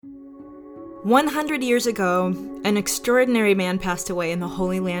100 years ago, an extraordinary man passed away in the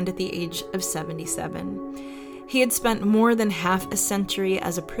Holy Land at the age of 77. He had spent more than half a century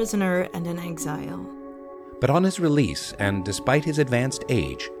as a prisoner and in exile. But on his release, and despite his advanced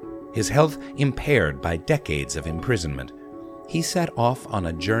age, his health impaired by decades of imprisonment, he set off on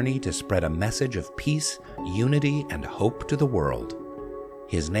a journey to spread a message of peace, unity, and hope to the world.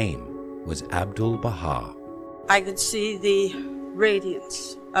 His name was Abdu'l-Baha. I could see the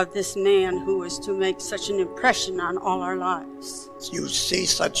radiance of this man who was to make such an impression on all our lives. You see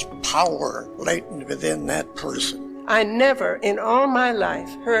such power latent within that person. I never in all my life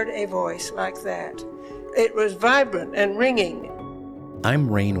heard a voice like that. It was vibrant and ringing. I'm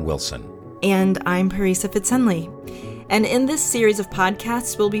Rainn Wilson. And I'm Parisa Fitz-Henley. And in this series of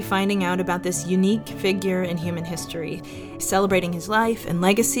podcasts, we'll be finding out about this unique figure in human history, celebrating his life and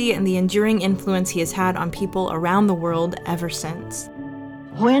legacy and the enduring influence he has had on people around the world ever since.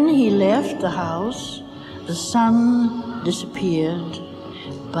 When he left the house, the sun disappeared,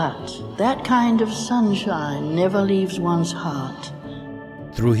 but that kind of sunshine never leaves one's heart.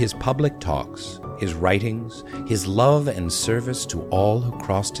 Through his public talks, his writings, his love and service to all who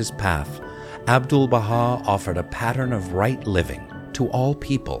crossed his path, Abdu'l-Baha offered a pattern of right living to all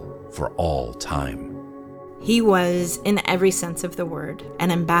people for all time. He was, in every sense of the word,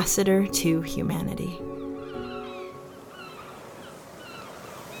 an ambassador to humanity.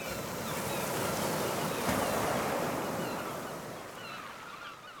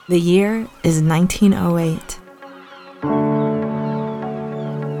 The year is 1908.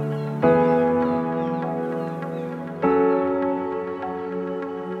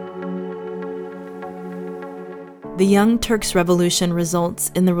 The Young Turks' Revolution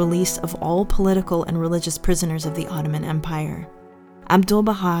results in the release of all political and religious prisoners of the Ottoman Empire.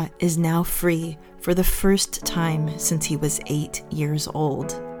 Abdu'l-Baha is now free for the first time since he was 8 years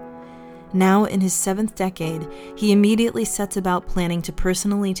old. Now in his 7th decade, he immediately sets about planning to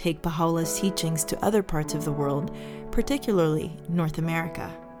personally take Baha'u'llah's teachings to other parts of the world, particularly North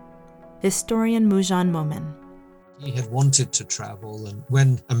America. Historian Moojan Momen. He had wanted to travel, and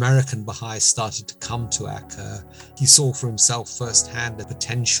when American Baha'is started to come to Akka, he saw for himself firsthand the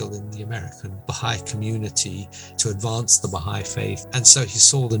potential in the American Baha'i community to advance the Baha'i faith. And so he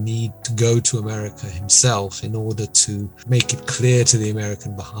saw the need to go to America himself in order to make it clear to the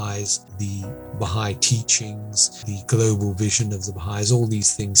American Baha'is the Baha'i teachings, the global vision of the Baha'is, all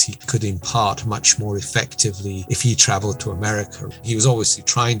these things he could impart much more effectively if he traveled to America. He was obviously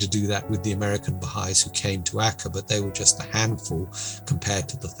trying to do that with the American Baha'is who came to Akka, but they were just a handful compared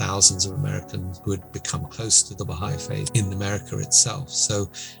to the thousands of Americans who had become close to the Baha'i faith in America itself. So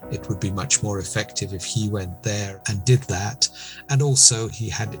it would be much more effective if he went there and did that. And also he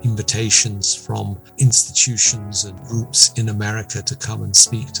had invitations from institutions and groups in America to come and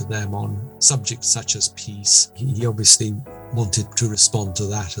speak to them on subjects such as peace. He obviously wanted to respond to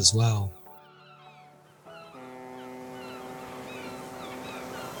that as well.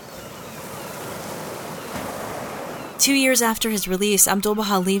 Two years after his release,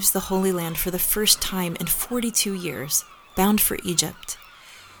 Abdu'l-Baha leaves the Holy Land for the first time in 42 years, bound for Egypt.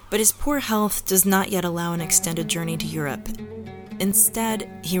 But his poor health does not yet allow an extended journey to Europe. Instead,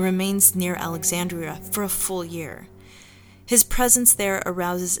 he remains near Alexandria for a full year. His presence there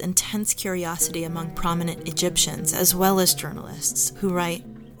arouses intense curiosity among prominent Egyptians as well as journalists who write,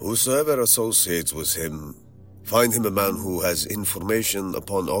 "Whosoever associates with him, find him a man who has information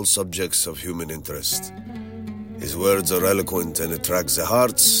upon all subjects of human interest. His words are eloquent and attracts the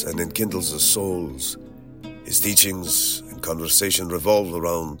hearts and enkindles the souls. His teachings and conversation revolve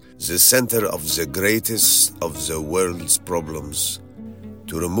around the center of the greatest of the world's problems,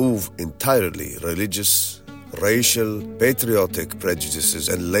 to remove entirely religious, racial, patriotic prejudices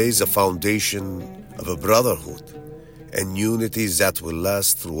and lays a foundation of a brotherhood and unity that will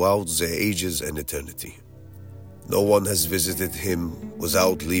last throughout the ages and eternity. No one has visited him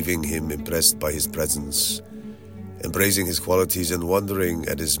without leaving him impressed by his presence, embracing his qualities and wondering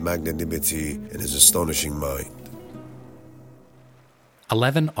at his magnanimity and his astonishing mind."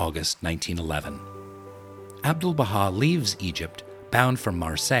 11 August 1911. Abdu'l-Baha leaves Egypt bound for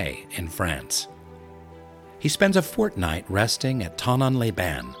Marseille in France. He spends a fortnight resting at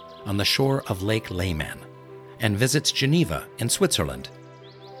Thonon-les-Bains on the shore of Lake Léman and visits Geneva in Switzerland.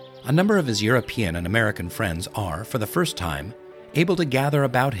 A number of his European and American friends are, for the first time, able to gather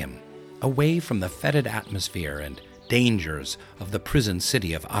about him, away from the fetid atmosphere and dangers of the prison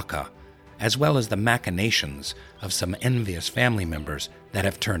city of Akka, as well as the machinations of some envious family members that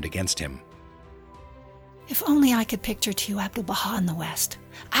have turned against him. If only I could picture to you Abdu'l-Baha in the West.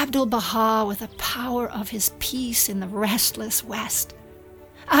 Abdu'l-Baha with the power of his peace in the restless West.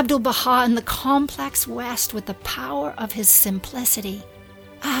 Abdu'l-Baha in the complex West with the power of his simplicity.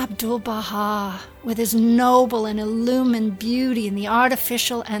 Abdu'l-Baha with his noble and illumined beauty in the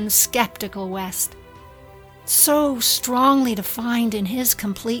artificial and skeptical West. So strongly defined in his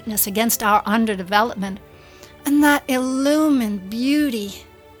completeness against our underdevelopment, and that illumined beauty,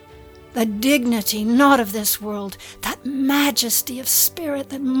 the dignity not of this world, that majesty of spirit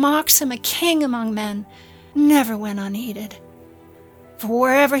that marks him a king among men, never went unheeded. For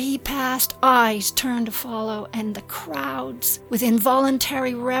wherever he passed, eyes turned to follow, and the crowds, with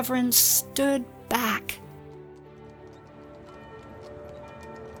involuntary reverence, stood back.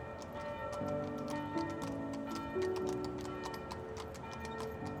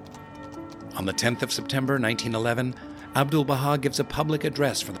 On the 10th of September 1911, Abdu'l-Baha gives a public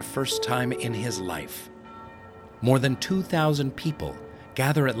address for the first time in his life. More than 2,000 people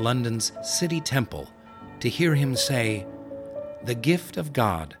gather at London's City Temple to hear him say, "The gift of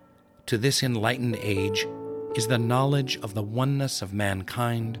God to this enlightened age is the knowledge of the oneness of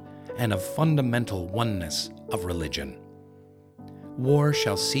mankind and of fundamental oneness of religion. War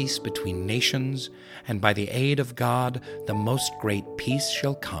shall cease between nations, and by the aid of God the most great peace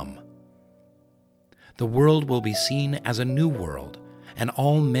shall come. The world will be seen as a new world, and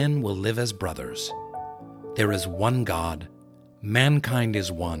all men will live as brothers. There is one God, mankind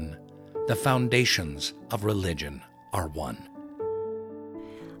is one, the foundations of religion are one."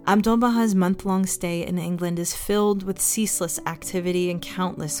 Abdu'l-Baha's month-long stay in England is filled with ceaseless activity and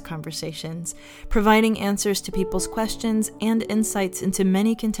countless conversations, providing answers to people's questions and insights into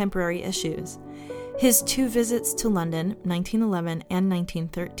many contemporary issues. His 2 visits to London, 1911 and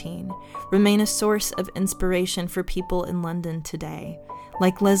 1913, remain a source of inspiration for people in London today,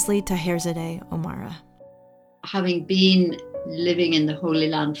 like Lesley Taherzadeh O'Mara. Having been living in the Holy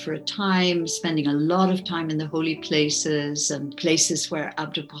Land for a time, spending a lot of time in the holy places and places where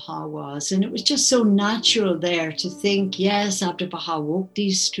Abdu'l-Baha was. And it was just so natural there to think, yes, Abdu'l-Baha walked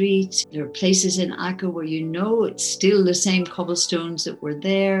these streets. There are places in Akka where you know it's still the same cobblestones that were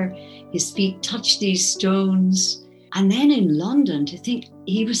there. His feet touched these stones. And then in London, to think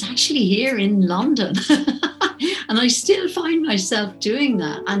he was actually here in London. And I still find myself doing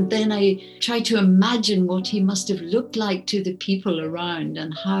that. And then I try to imagine what he must have looked like to the people around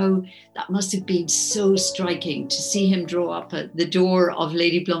and how that must have been so striking to see him draw up at the door of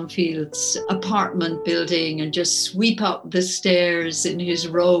Lady Blomfield's apartment building and just sweep up the stairs in his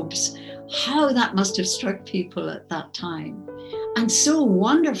robes. How that must have struck people at that time. And so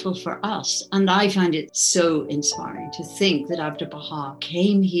wonderful for us. And I find it so inspiring to think that Abdu'l-Baha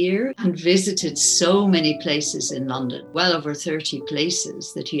came here and visited so many places in London, well over 30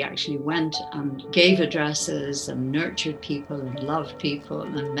 places that he actually went and gave addresses and nurtured people and loved people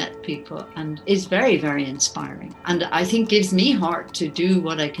and met people. And it's very, very inspiring. And I think gives me heart to do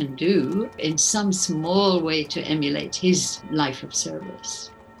what I can do in some small way to emulate his life of service.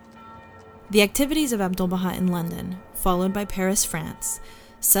 The activities of Abdu'l-Baha in London, followed by Paris, France,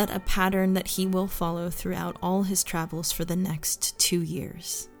 set a pattern that he will follow throughout all his travels for the next 2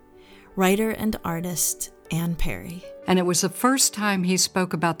 years. Writer and artist Anne Perry. And it was the first time he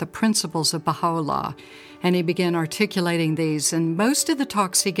spoke about the principles of Baha'u'llah, and he began articulating these. And most of the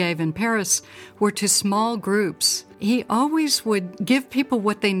talks he gave in Paris were to small groups. He always would give people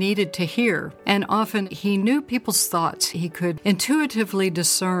what they needed to hear, and often he knew people's thoughts. He could intuitively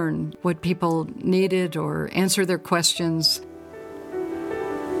discern what people needed or answer their questions.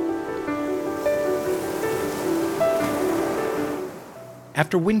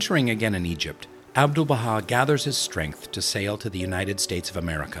 After wintering again in Egypt, Abdu'l-Baha gathers his strength to sail to the United States of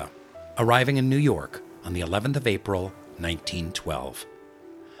America, arriving in New York on the 11th of April, 1912.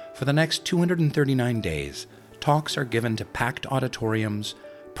 For the next 239 days, talks are given to packed auditoriums,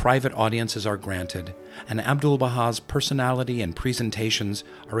 private audiences are granted, and Abdu'l-Baha's personality and presentations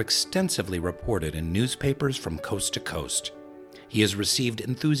are extensively reported in newspapers from coast to coast. He is received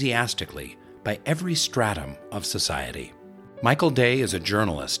enthusiastically by every stratum of society. Michael Day is a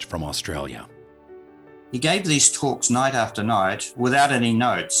journalist from Australia. He gave these talks night after night without any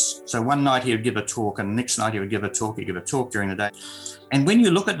notes. So one night he would give a talk, and the next night he would give a talk. He'd give a talk during the day. And when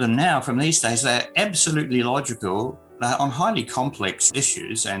you look at them now from these days, they're absolutely logical. They're on highly complex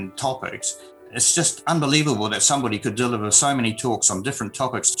issues and topics. It's just unbelievable that somebody could deliver so many talks on different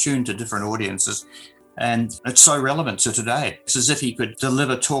topics tuned to different audiences. And it's so relevant to today. It's as if he could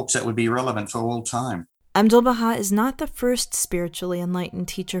deliver talks that would be relevant for all time. Abdu'l-Baha is not the first spiritually enlightened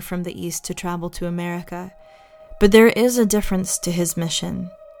teacher from the East to travel to America, but there is a difference to his mission.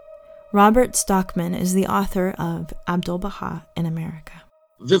 Robert Stockman is the author of Abdu'l-Baha in America.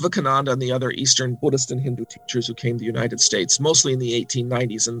 Vivekananda and the other Eastern Buddhist and Hindu teachers who came to the United States, mostly in the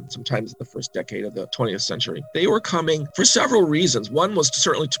 1890s and sometimes in the first decade of the 20th century, they were coming for several reasons. One was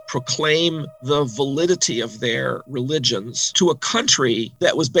certainly to proclaim the validity of their religions to a country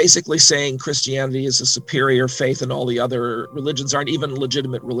that was basically saying Christianity is a superior faith and all the other religions aren't even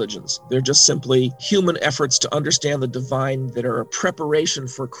legitimate religions. They're just simply human efforts to understand the divine that are a preparation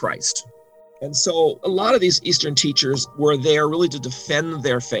for Christ. And so a lot of these Eastern teachers were there really to defend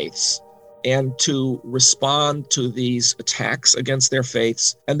their faiths and to respond to these attacks against their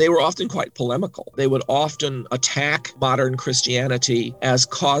faiths. And they were often quite polemical. They would often attack modern Christianity as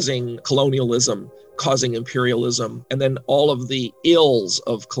causing colonialism, causing imperialism, and then all of the ills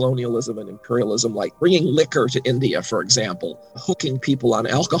of colonialism and imperialism, like bringing liquor to India, for example, hooking people on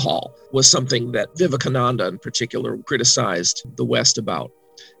alcohol, was something that Vivekananda in particular criticized the West about.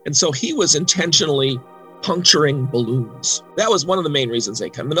 And so he was intentionally puncturing balloons. That was one of the main reasons they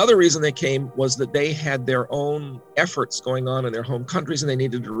came. Another reason they came was that they had their own efforts going on in their home countries and they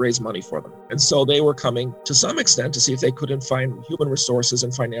needed to raise money for them. And so they were coming to some extent to see if they couldn't find human resources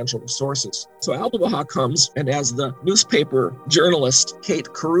and financial resources. So Abdu'l-Baha comes, and as the newspaper journalist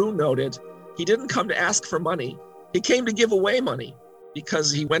Kate Carew noted, he didn't come to ask for money. He came to give away money,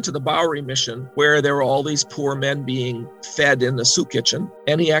 because he went to the Bowery mission where there were all these poor men being fed in the soup kitchen.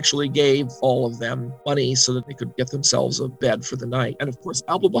 And he actually gave all of them money so that they could get themselves a bed for the night. And of course,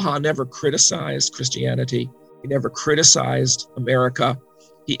 Abdu'l-Baha never criticized Christianity. He never criticized America.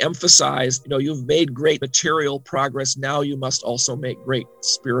 He emphasized, you've made great material progress. Now you must also make great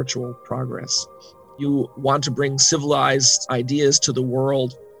spiritual progress. You want to bring civilized ideas to the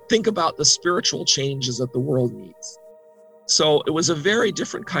world. Think about the spiritual changes that the world needs. So it was a very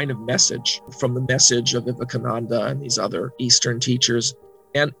different kind of message from the message of Vivekananda and these other Eastern teachers.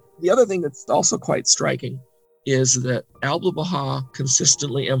 And the other thing that's also quite striking is that Abdu'l-Baha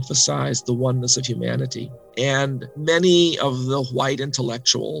consistently emphasized the oneness of humanity. And many of the white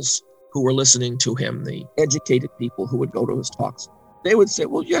intellectuals who were listening to him, the educated people who would go to his talks, they would say,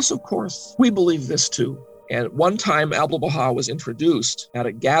 well, yes, of course, we believe this too. And one time Abdu'l-Baha was introduced at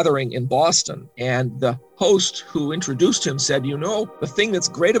a gathering in Boston, and the host who introduced him said, the thing that's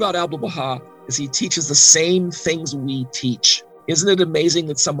great about Abdu'l-Baha is he teaches the same things we teach. Isn't it amazing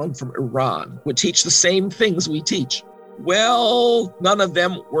that someone from Iran would teach the same things we teach? Well, none of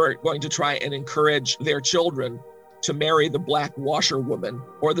them were going to try and encourage their children to marry the black washerwoman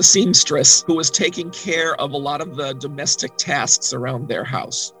or the seamstress who was taking care of a lot of the domestic tasks around their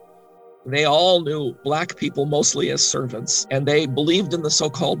house. They all knew black people mostly as servants, and they believed in the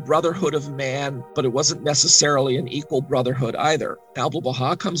so-called brotherhood of man, but it wasn't necessarily an equal brotherhood either.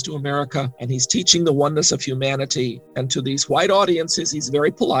 Abdu'l-Baha comes to America, and he's teaching the oneness of humanity. And to these white audiences, he's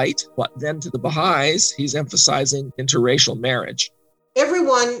very polite, but then to the Baha'is, he's emphasizing interracial marriage.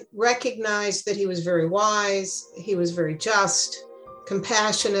 Everyone recognized that he was very wise, he was very just,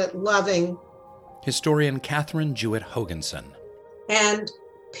 compassionate, loving. Historian Kathryn Jewett Hogensen. And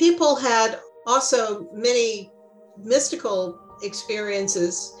people had also many mystical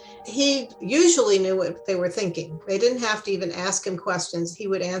experiences. He usually knew what they were thinking. They didn't have to even ask him questions. He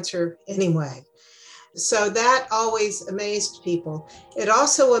would answer anyway. So that always amazed people. It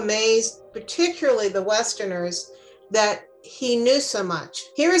also amazed particularly the Westerners that he knew so much.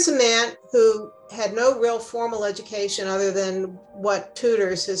 Here is a man who had no real formal education other than what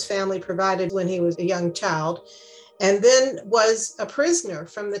tutors his family provided when he was a young child, and then was a prisoner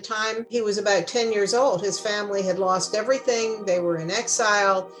from the time he was about 10 years old. His family had lost everything. They were in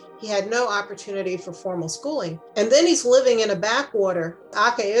exile. He had no opportunity for formal schooling. And then he's living in a backwater,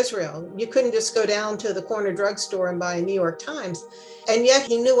 Akka, Israel. You couldn't just go down to the corner drugstore and buy a New York Times. And yet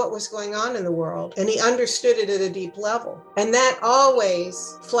he knew what was going on in the world, and he understood it at a deep level. And that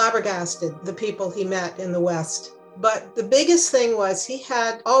always flabbergasted the people he met in the West. But the biggest thing was he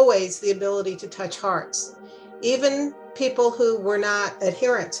had always the ability to touch hearts, even people who were not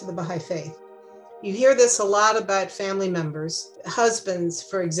adherent to the Baha'i faith. You hear this a lot about family members, husbands,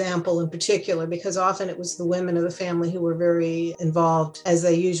 for example, in particular, because often it was the women of the family who were very involved, as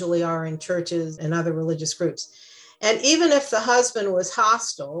they usually are in churches and other religious groups. And even if the husband was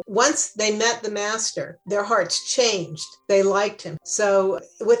hostile, once they met the master, their hearts changed. They liked him. So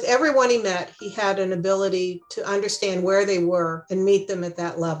with everyone he met, he had an ability to understand where they were and meet them at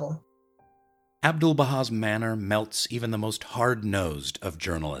that level. Abdu'l-Baha's manner melts even the most hard-nosed of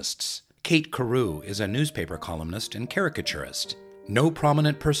journalists. Kate Carew is a newspaper columnist and caricaturist. No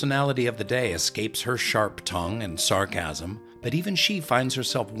prominent personality of the day escapes her sharp tongue and sarcasm, but even she finds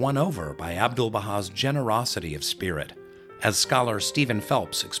herself won over by Abdu'l-Baha's generosity of spirit. As scholar Stephen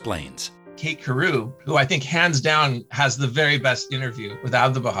Phelps explains, Kate Carew, who I think hands down has the very best interview with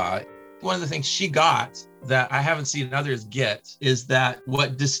Abdu'l-Baha. One of the things she got that I haven't seen others get is that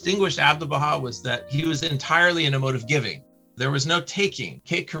what distinguished Abdu'l-Baha was that he was entirely in a mode of giving. There was no taking.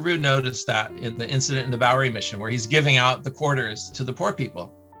 Kate Carew noticed that in the incident in the Bowery mission, where he's giving out the quarters to the poor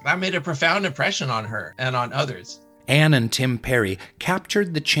people. That made a profound impression on her and on others. Anne and Tim Perry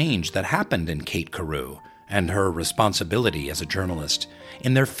captured the change that happened in Kate Carew and her responsibility as a journalist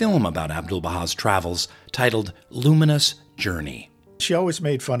in their film about Abdu'l-Baha's travels titled Luminous Journey. She always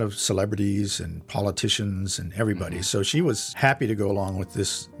made fun of celebrities and politicians and everybody, so she was happy to go along with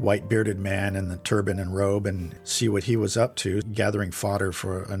this white-bearded man in the turban and robe and see what he was up to, gathering fodder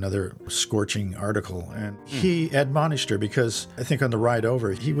for another scorching article. And he admonished her because I think on the ride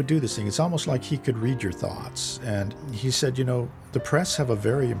over, he would do this thing. It's almost like he could read your thoughts. And he said, you know, the press have a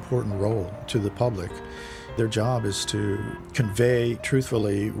very important role to the public. Their job is to convey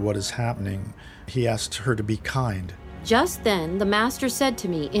truthfully what is happening. He asked her to be kind. Just then, the master said to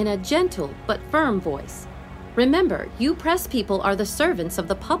me in a gentle but firm voice, "Remember, you press people are the servants of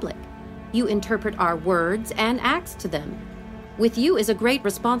the public. You interpret our words and acts to them. With you is a great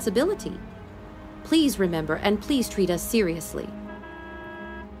responsibility. Please remember and please treat us seriously."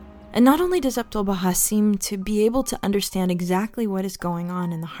 And not only does Abdu'l-Baha seem to be able to understand exactly what is going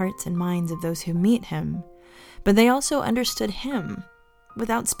on in the hearts and minds of those who meet him, but they also understood him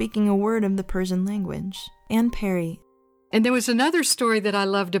without speaking a word of the Persian language. Anne Perry. And there was another story that I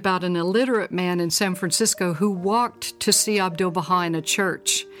loved about an illiterate man in San Francisco who walked to see Abdu'l-Baha in a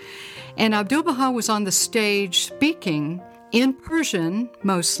church. And Abdu'l-Baha was on the stage speaking in Persian,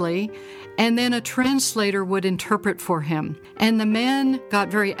 mostly, and then a translator would interpret for him. And the man got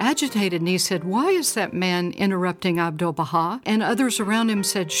very agitated, and he said, "Why is that man interrupting Abdu'l-Baha?" And others around him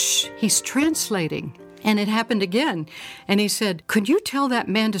said, "Shh, he's translating." And it happened again. And he said, "Could you tell that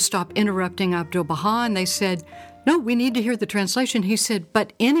man to stop interrupting Abdu'l-Baha?" And they said, "No, we need to hear the translation." He said,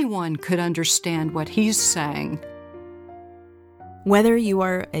 "But anyone could understand what he's saying." Whether you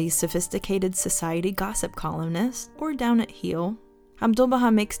are a sophisticated society gossip columnist or down at heel,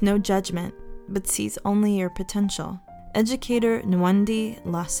 Abdu'l-Baha makes no judgment, but sees only your potential. Educator Nwandi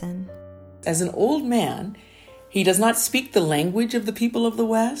Lawson. As an old man, he does not speak the language of the people of the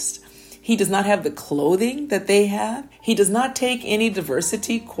West. He does not have the clothing that they have. He does not take any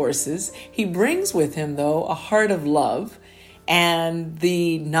diversity courses. He brings with him, though, a heart of love and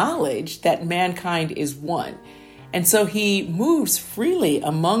the knowledge that mankind is one. And so he moves freely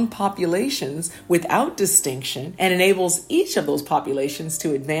among populations without distinction and enables each of those populations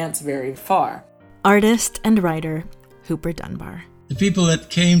to advance very far. Artist and writer Hooper Dunbar. The people that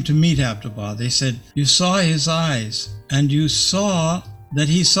came to meet Abdu'l-Baha, they said, "You saw his eyes and you saw that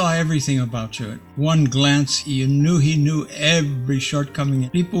he saw everything about you. At one glance, you knew he knew every shortcoming."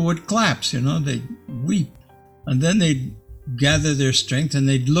 People would collapse, they'd weep. And then they'd gather their strength and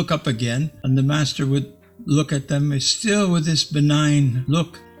they'd look up again, and the master would look at them still with this benign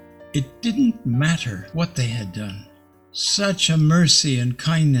look. It didn't matter what they had done. Such a mercy and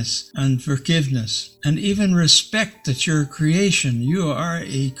kindness and forgiveness, and even respect that you're a creation. You are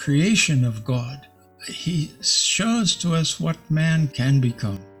a creation of God. He shows to us what man can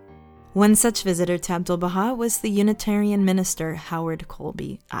become. One such visitor to Abdu'l-Baha was the Unitarian minister Howard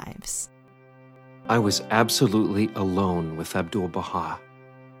Colby Ives. I was absolutely alone with Abdu'l-Baha.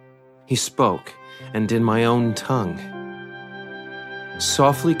 He spoke, and in my own tongue.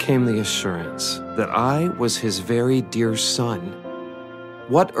 Softly came the assurance that I was his very dear son.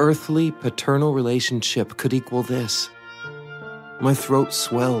 What earthly paternal relationship could equal this? My throat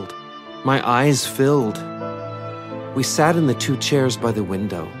swelled. My eyes filled. We sat in the two chairs by the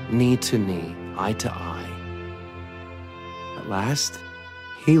window, knee to knee, eye to eye. At last,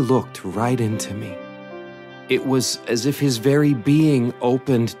 he looked right into me. It was as if his very being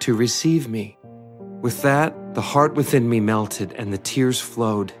opened to receive me. With that, the heart within me melted and the tears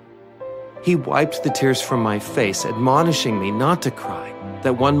flowed. He wiped the tears from my face, admonishing me not to cry,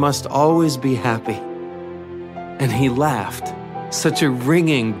 that one must always be happy. And he laughed. Such a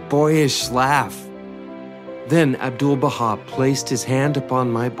ringing, boyish laugh. Then Abdu'l-Baha placed his hand upon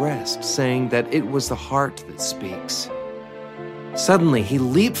my breast, saying that it was the heart that speaks. Suddenly, he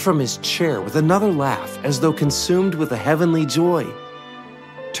leaped from his chair with another laugh, as though consumed with a heavenly joy.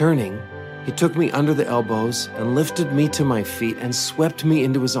 Turning, he took me under the elbows and lifted me to my feet and swept me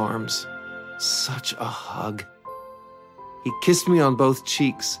into his arms. Such a hug. He kissed me on both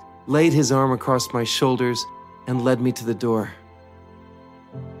cheeks, laid his arm across my shoulders, and led me to the door.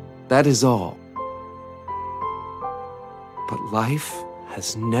 That is all. But life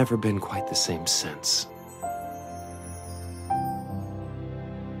has never been quite the same since.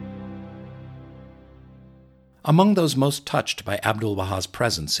 Among those most touched by Abdu'l-Baha's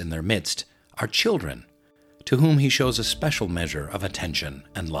presence in their midst are children, to whom he shows a special measure of attention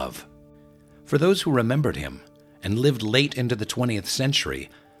and love. For those who remembered him and lived late into the 20th century,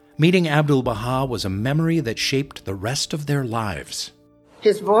 meeting Abdu'l-Baha was a memory that shaped the rest of their lives.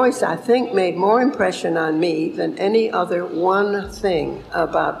 His voice, I think, made more impression on me than any other one thing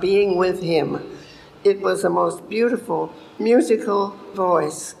about being with him. It was the most beautiful, musical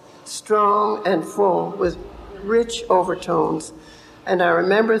voice, strong and full, with rich overtones. And I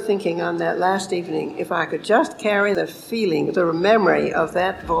remember thinking on that last evening, if I could just carry the feeling, the memory of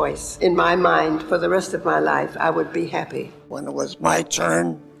that voice in my mind for the rest of my life, I would be happy. When it was my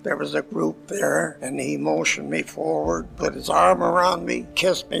turn, there was a group there, and he motioned me forward, put his arm around me,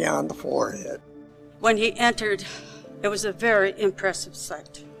 kissed me on the forehead. When he entered, it was a very impressive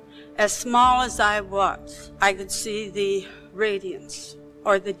sight. As small as I was, I could see the radiance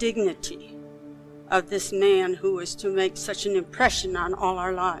or the dignity of this man who was to make such an impression on all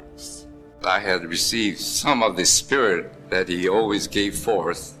our lives. I had received some of the spirit that he always gave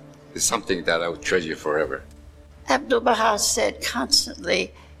forth. Is something that I would treasure forever. Abdu'l-Baha said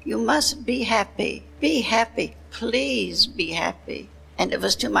constantly, "You must be happy, please be happy." And it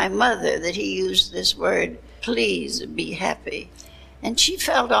was to my mother that he used this word, "please be happy." And she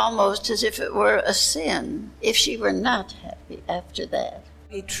felt almost as if it were a sin if she were not happy after that.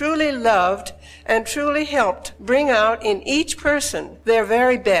 He truly loved and truly helped bring out in each person their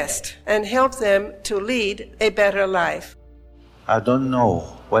very best and help them to lead a better life. I don't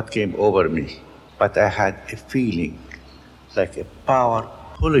know what came over me, but I had a feeling like a power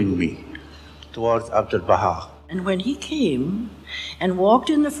pulling me towards Abdu'l-Baha. And when he came and walked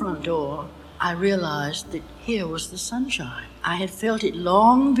in the front door, I realized that here was the sunshine. I had felt it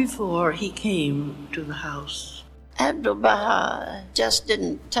long before he came to the house. Abdu'l-Baha just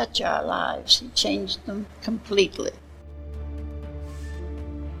didn't touch our lives. He changed them completely.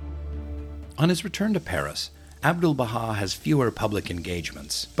 On his return to Paris, Abdu'l-Baha has fewer public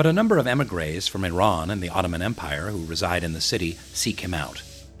engagements, but a number of émigrés from Iran and the Ottoman Empire who reside in the city seek him out.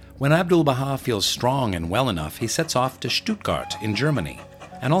 When Abdu'l-Baha feels strong and well enough, he sets off to Stuttgart in Germany,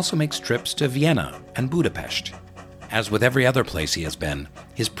 and also makes trips to Vienna and Budapest. As with every other place he has been,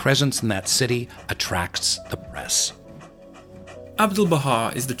 his presence in that city attracts the press.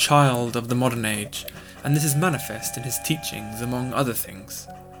 Abdu'l-Baha is the child of the modern age, and this is manifest in his teachings, among other things.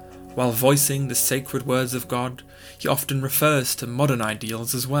 While voicing the sacred words of God, he often refers to modern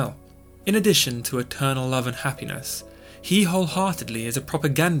ideals as well. In addition to eternal love and happiness, he wholeheartedly is a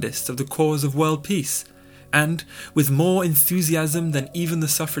propagandist of the cause of world peace, and, with more enthusiasm than even the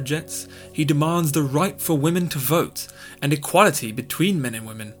suffragettes, he demands the right for women to vote and equality between men and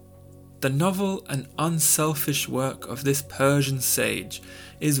women. The novel and unselfish work of this Persian sage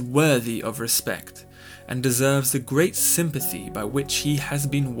is worthy of respect and deserves the great sympathy by which he has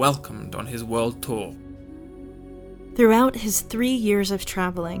been welcomed on his world tour. Throughout his 3 years of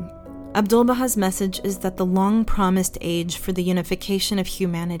traveling, Abdu'l-Baha's message is that the long-promised age for the unification of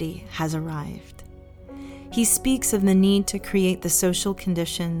humanity has arrived. He speaks of the need to create the social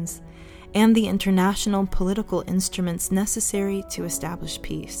conditions and the international political instruments necessary to establish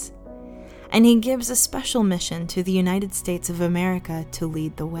peace. And he gives a special mission to the United States of America to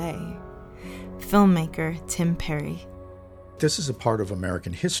lead the way. Filmmaker Tim Perry. This is a part of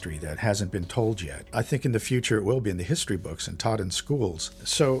American history that hasn't been told yet. I think in the future it will be in the history books and taught in schools.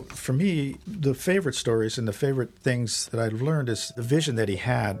 So for me, the favorite stories and the favorite things that I've learned is the vision that he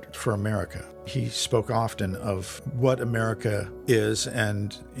had for America. He spoke often of what America is,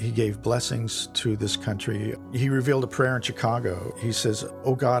 and he gave blessings to this country. He revealed a prayer in Chicago. He says,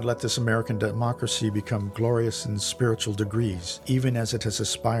 "Oh God, let this American democracy become glorious in spiritual degrees, even as it has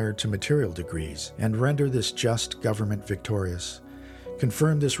aspired to material degrees, and render this just government victorious.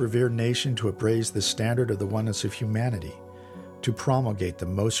 Confirm this revered nation to upraise the standard of the oneness of humanity, to promulgate the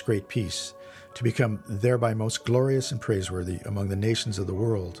most great peace, to become thereby most glorious and praiseworthy among the nations of the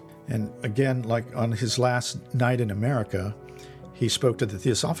world." And again, like on his last night in America, he spoke to the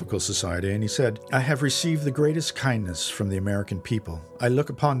Theosophical Society and he said, "I have received the greatest kindness from the American people. I look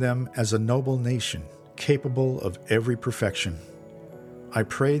upon them as a noble nation, capable of every perfection. I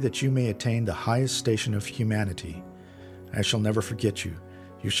pray that you may attain the highest station of humanity. I shall never forget you.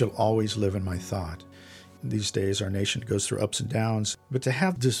 You shall always live in my thought." These days, our nation goes through ups and downs, but to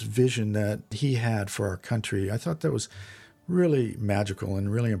have this vision that he had for our country, I thought that was really magical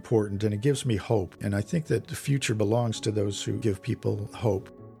and really important, and it gives me hope. And I think that the future belongs to those who give people hope.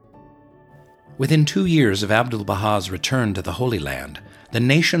 Within 2 years of Abdu'l-Baha's return to the Holy Land, the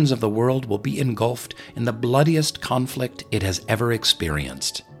nations of the world will be engulfed in the bloodiest conflict it has ever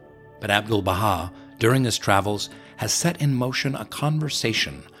experienced. But Abdu'l-Baha during his travels, has set in motion a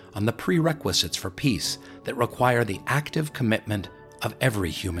conversation on the prerequisites for peace that require the active commitment of every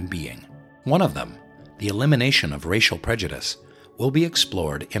human being. One of them, the elimination of racial prejudice, will be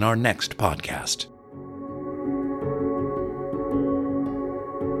explored in our next podcast.